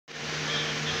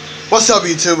What's up,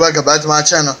 YouTube? Welcome back to my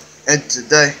channel. And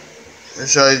today, I'll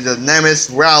show you the name is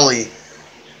Rally.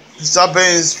 Stop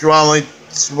being strong with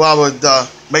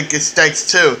making steaks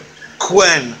too.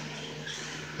 Quen.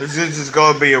 This is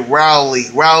going to be a Rally.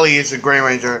 Rally is a Green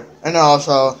Ranger, and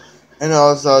also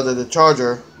the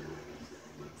Charger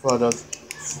for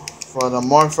the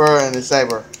Morpher and the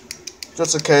Saber,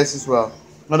 just in case as well.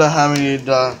 I don't have any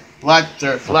the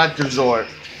Lactor Zord.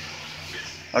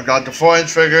 I got the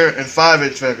 4-inch figure and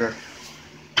 5-inch figure.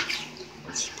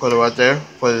 Let's put it right there.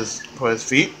 Put his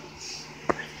feet.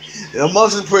 The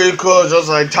most is pretty cool, just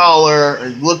like Tyler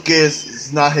and Lucas.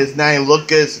 It's not his name,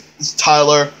 Lucas. It's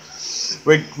Tyler.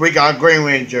 We got Green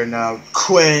Ranger now.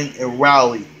 Quen and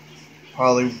Rally.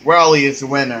 Probably Rally is the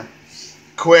winner.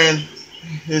 Quen,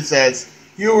 he says,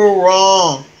 "You were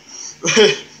wrong."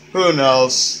 Who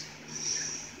knows?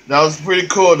 That was pretty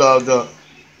cool though.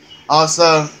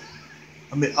 Also,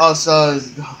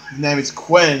 his name is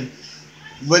Quen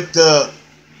with the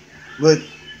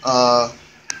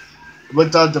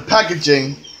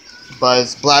packaging, but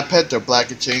it's Black Panther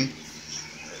packaging.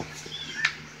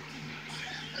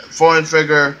 4-inch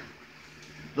figure.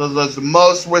 Those are the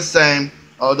most we're saying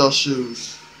of those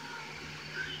shoes.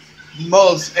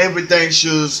 Everything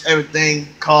shoes, everything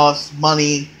costs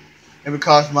money. Everything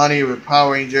costs money with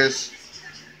Power Rangers,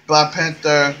 Black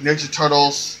Panther, Ninja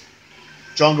Turtles,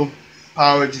 Jungle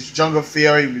Power Rangers, Jungle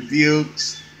Fury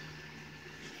reviews.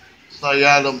 So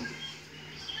yeah,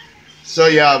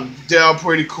 they are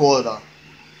pretty cool though.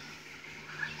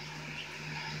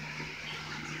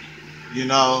 You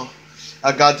know,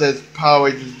 I got this Power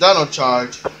Rangers Dino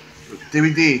Charge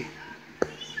DVD.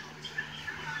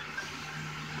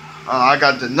 I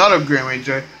got another Green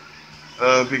Ranger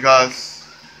because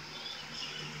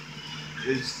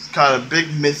it's kind of a big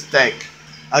mistake.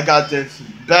 I got this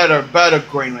better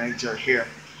Green Ranger here.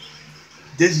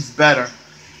 This is better.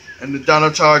 And the Dino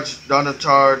Charge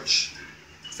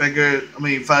figure,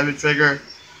 5-inch figure,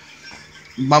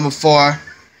 Mama 4,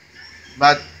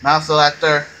 Master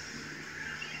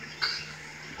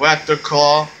Raptor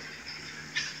Claw,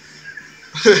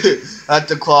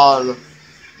 Raptor Claw,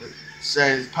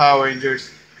 says Power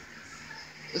Rangers.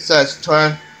 It says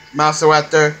Master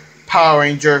Raptor Power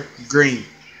Ranger Green.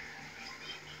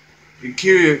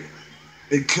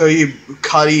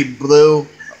 Cuddy blue.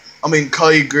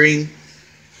 Cuddy green.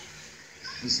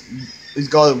 He's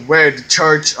going to wear the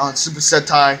church on Super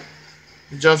Sentai.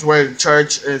 He just wear the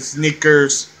church and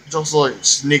sneakers, just like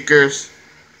sneakers,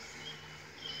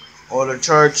 or the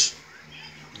church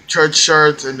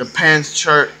shirts and the pants,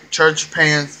 church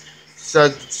pants.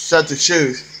 Set the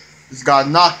shoes. He's got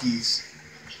Nokis,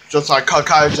 just like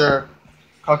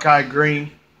Cockeye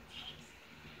green.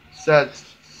 Set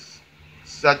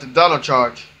the Dino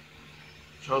Charge.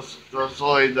 Just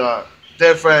like the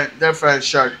different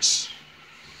shirts.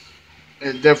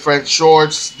 And different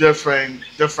shorts, different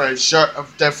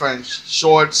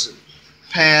shorts,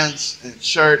 pants, and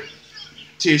shirt,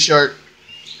 t-shirt,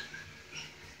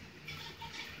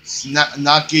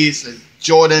 Nikes and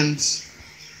Jordans.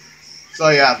 So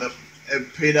yeah,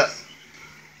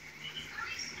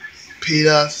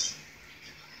 Pitas.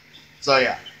 So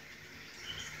yeah,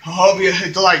 I hope you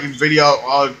hit the like video.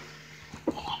 I'll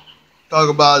talk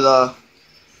about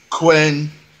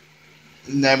Quen.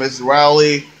 His name is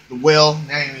Rowley. The whale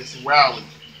name is Rowley.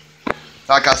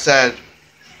 Like I said,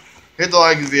 hit the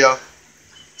like video,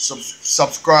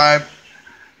 subscribe.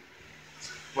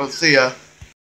 We'll see ya.